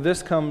 for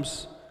this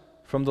comes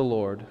from the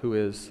Lord, who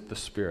is the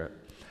Spirit.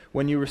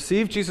 When you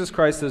receive Jesus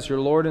Christ as your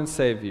Lord and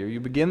Savior, you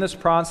begin this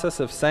process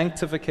of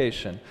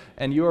sanctification,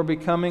 and you are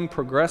becoming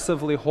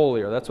progressively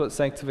holier. That's what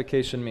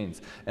sanctification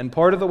means. And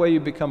part of the way you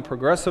become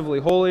progressively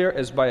holier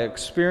is by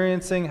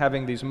experiencing,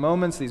 having these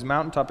moments, these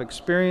mountaintop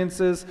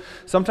experiences,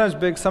 sometimes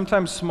big,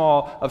 sometimes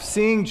small, of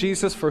seeing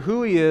Jesus for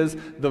who He is,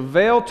 the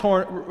veil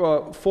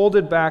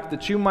folded back,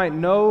 that you might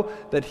know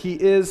that He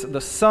is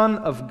the Son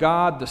of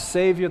God, the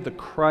Savior, the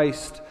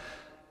Christ.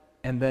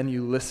 And then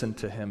you listen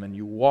to Him, and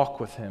you walk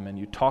with Him, and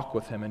you talk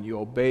with Him, and you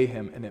obey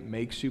Him, and it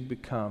makes you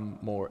become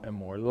more and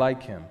more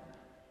like Him.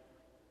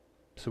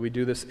 So we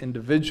do this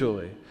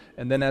individually.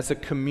 And then as a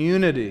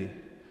community,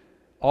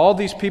 all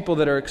these people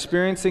that are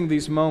experiencing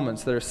these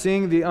moments, that are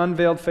seeing the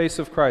unveiled face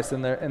of Christ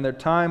in their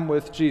time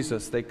with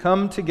Jesus, they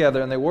come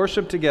together and they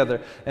worship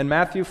together. And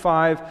Matthew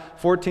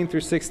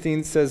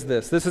 5:14-16 says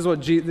this. These are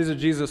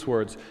Jesus'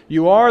 words.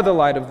 You are the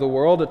light of the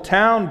world. A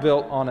town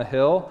built on a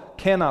hill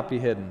cannot be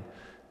hidden.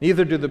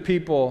 Neither do the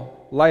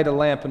people light a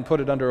lamp and put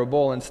it under a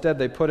bowl. Instead,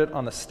 they put it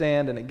on a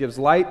stand, and it gives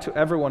light to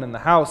everyone in the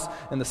house.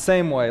 In the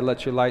same way,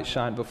 let your light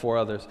shine before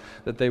others,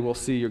 that they will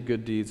see your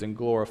good deeds and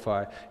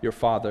glorify your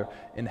Father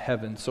in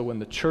heaven. So when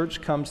the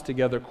church comes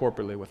together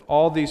corporately with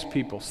all these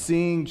people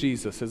seeing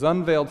Jesus, His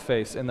unveiled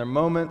face, in their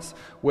moments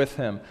with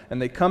Him,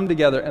 and they come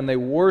together and they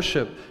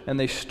worship and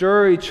they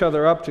stir each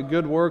other up to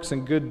good works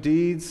and good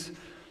deeds,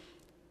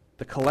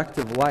 the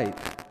collective light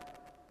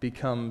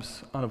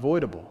becomes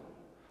unavoidable.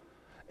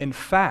 In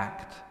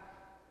fact,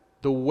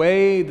 the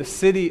way the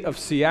city of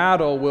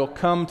Seattle will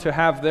come to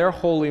have their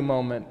holy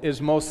moment is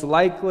most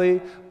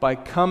likely by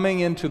coming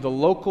into the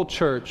local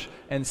church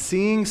and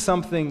seeing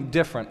something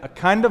different, a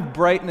kind of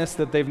brightness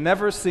that they've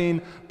never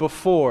seen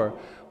before.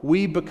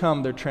 We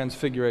become their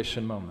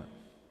transfiguration moment.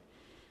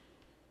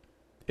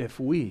 If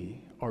we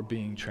are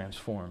being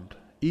transformed,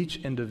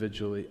 each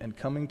individually, and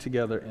coming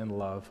together in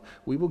love,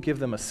 we will give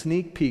them a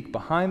sneak peek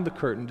behind the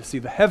curtain to see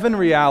the heaven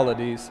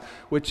realities,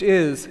 which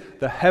is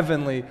the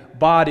heavenly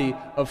body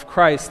of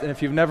Christ. And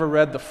if you've never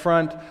read the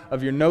front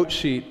of your note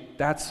sheet,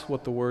 that's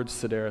what the word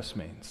Sideris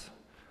means.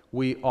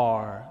 We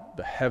are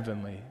the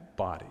heavenly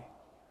body.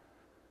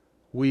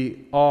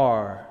 We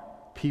are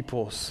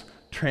people's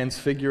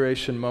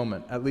transfiguration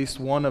moment, at least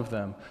one of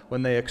them,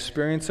 when they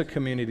experience a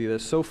community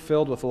that's so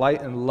filled with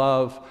light and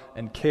love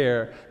and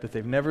care that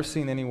they've never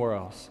seen anywhere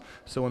else.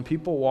 So when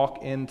people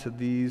walk into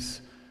these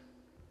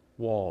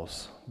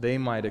walls, they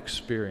might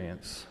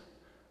experience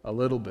a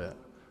little bit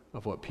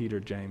of what Peter,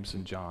 James,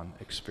 and John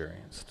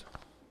experienced.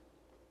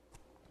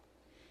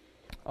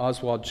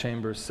 Oswald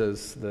Chambers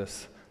says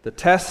this: the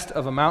test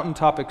of a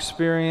mountaintop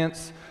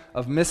experience,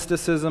 of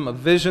mysticism, of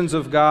visions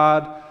of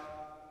God,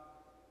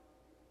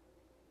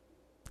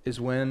 is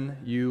when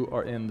you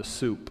are in the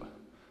soup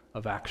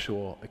of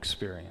actual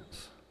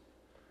experience.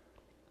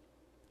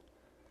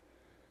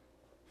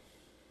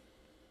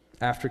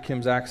 After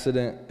Kim's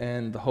accident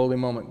and the holy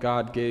moment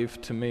God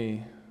gave to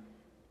me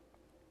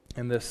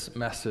in this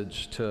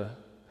message to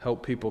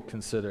help people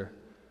consider,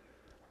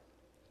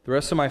 the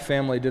rest of my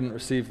family didn't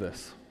receive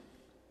this.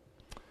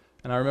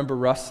 And I remember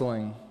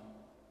wrestling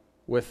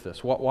with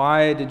this?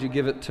 Why did you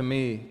give it to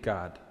me,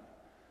 God?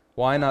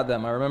 Why not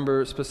them? I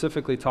remember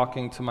specifically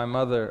talking to my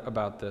mother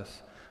about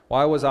this.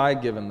 Why was I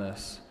given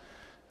this?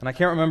 And I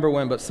can't remember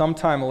when, but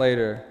sometime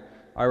later,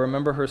 I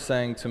remember her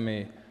saying to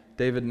me,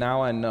 David,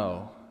 now I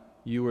know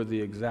you were the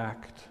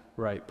exact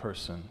right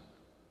person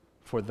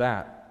for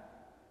that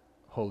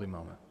holy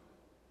moment.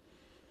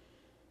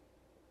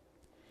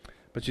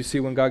 But you see,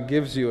 when God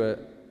gives you it,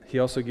 He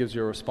also gives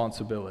you a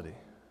responsibility.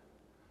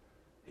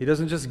 He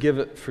doesn't just give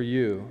it for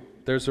you.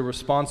 There's a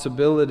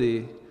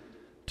responsibility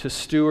to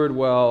steward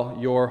well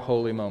your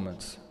holy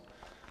moments.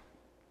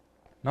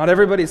 Not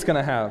everybody's going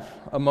to have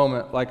a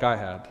moment like I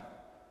had.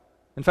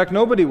 In fact,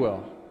 nobody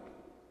will.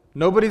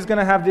 Nobody's going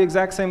to have the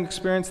exact same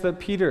experience that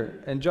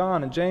Peter and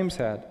John and James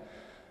had.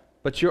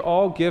 But you're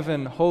all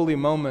given holy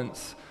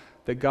moments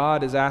that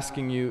God is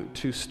asking you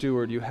to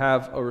steward. You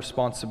have a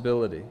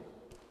responsibility.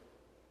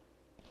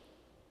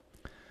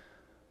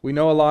 We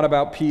know a lot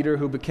about Peter,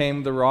 who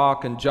became the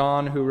rock, and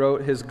John, who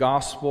wrote his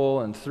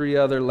gospel, and 3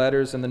 other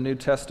letters in the New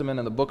Testament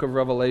and the book of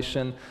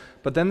Revelation.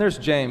 But then there's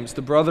James,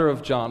 the brother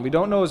of John. We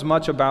don't know as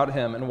much about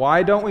him. And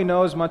why don't we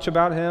know as much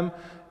about him?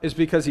 Is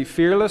because he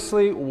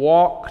fearlessly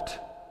walked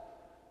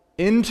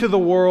into the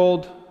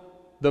world,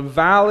 the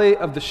valley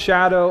of the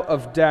shadow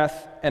of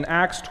death. And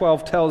Acts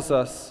 12 tells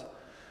us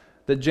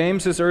that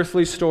James's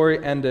earthly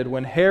story ended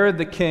when Herod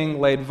the king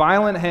laid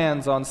violent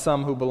hands on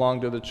some who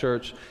belonged to the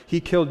church.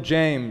 He killed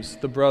James,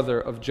 the brother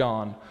of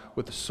John,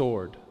 with a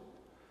sword.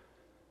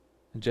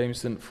 And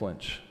James didn't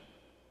flinch.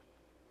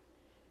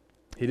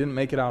 He didn't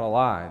make it out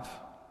alive.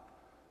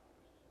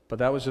 But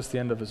that was just the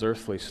end of his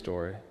earthly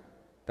story.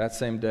 That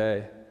same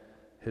day,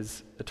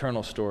 his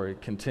eternal story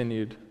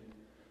continued,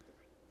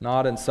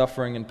 not in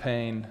suffering and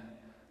pain,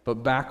 but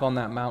back on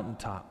that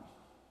mountaintop,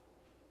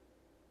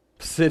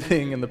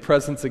 sitting in the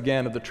presence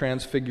again of the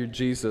transfigured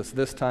Jesus,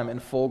 this time in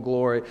full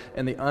glory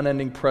and the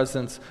unending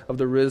presence of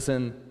the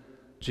risen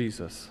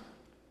Jesus.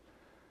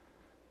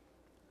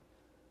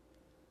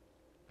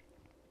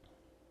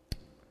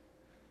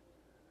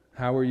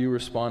 How are you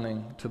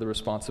responding to the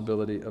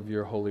responsibility of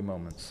your holy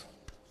moments?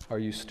 Are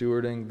you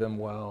stewarding them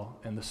well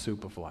in the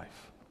soup of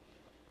life?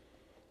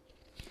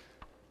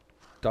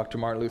 Dr.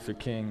 Martin Luther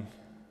King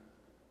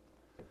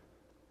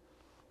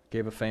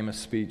gave a famous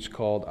speech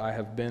called, "I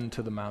Have Been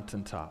to the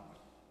Mountaintop."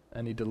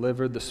 And he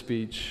delivered the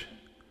speech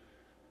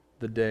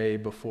the day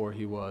before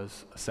he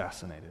was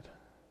assassinated.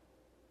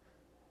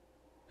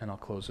 And I'll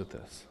close with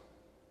this.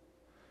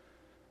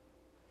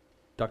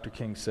 Dr.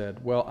 King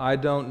said, "Well, I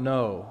don't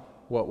know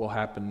what will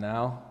happen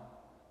now.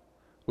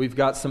 We've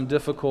got some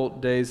difficult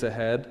days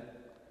ahead,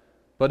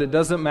 but it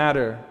doesn't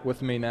matter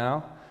with me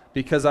now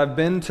because I've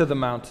been to the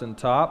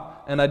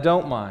mountaintop and I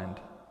don't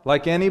mind.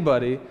 Like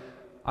anybody,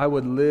 I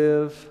would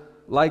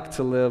like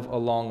to live a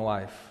long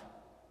life.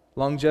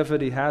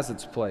 Longevity has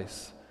its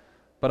place,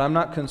 but I'm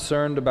not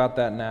concerned about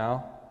that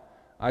now.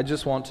 I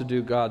just want to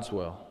do God's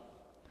will."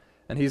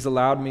 And He's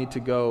allowed me to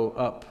go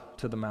up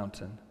to the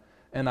mountain.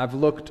 And I've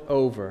looked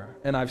over,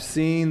 and I've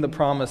seen the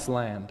promised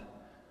land.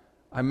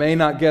 I may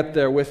not get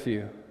there with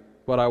you,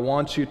 but I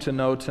want you to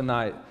know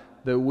tonight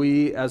that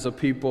we as a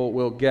people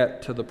will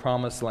get to the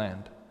promised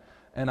land.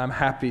 And I'm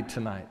happy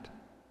tonight.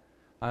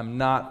 I'm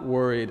not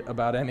worried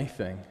about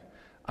anything.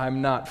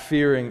 I'm not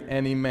fearing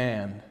any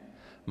man.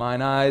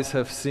 Mine eyes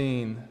have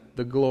seen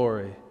the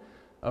glory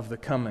of the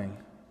coming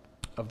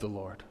of the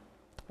Lord.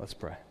 Let's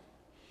pray.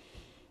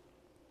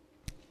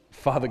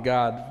 Father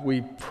God,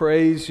 we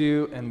praise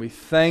you and we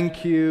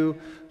thank you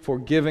for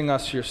giving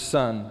us your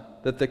Son,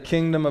 that the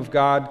kingdom of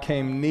God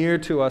came near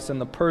to us in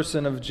the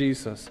person of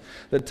Jesus,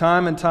 that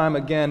time and time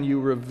again you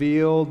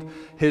revealed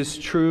His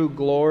true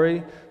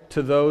glory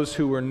to those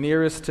who were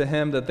nearest to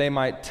Him, that they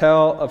might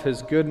tell of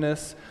His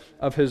goodness,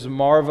 of His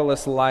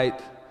marvelous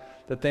light,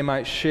 that they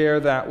might share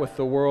that with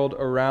the world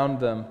around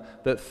them,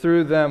 that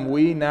through them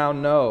we now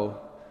know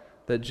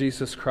that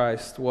Jesus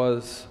Christ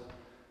was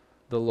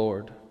the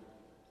Lord,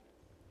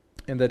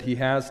 and that He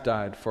has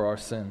died for our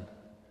sin,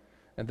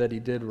 and that He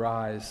did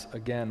rise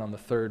again on the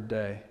 3rd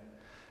day,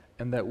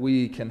 and that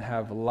we can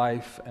have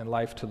life and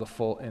life to the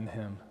full in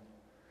Him.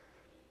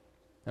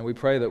 And we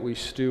pray that we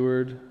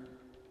steward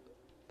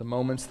the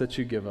moments that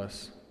you give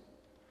us,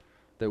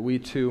 that we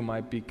too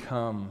might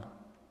become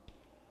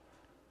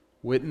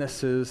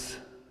witnesses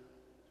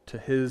to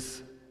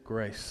His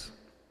grace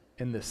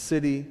in this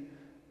city,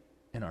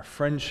 in our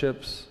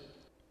friendships,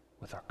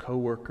 with our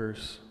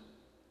coworkers.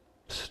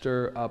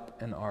 Stir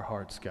up in our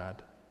hearts,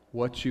 God,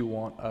 what you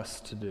want us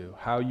to do,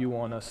 how you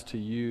want us to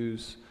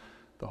use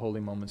the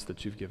holy moments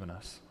that you've given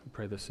us. We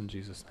pray this in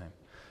Jesus' name.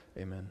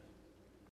 Amen.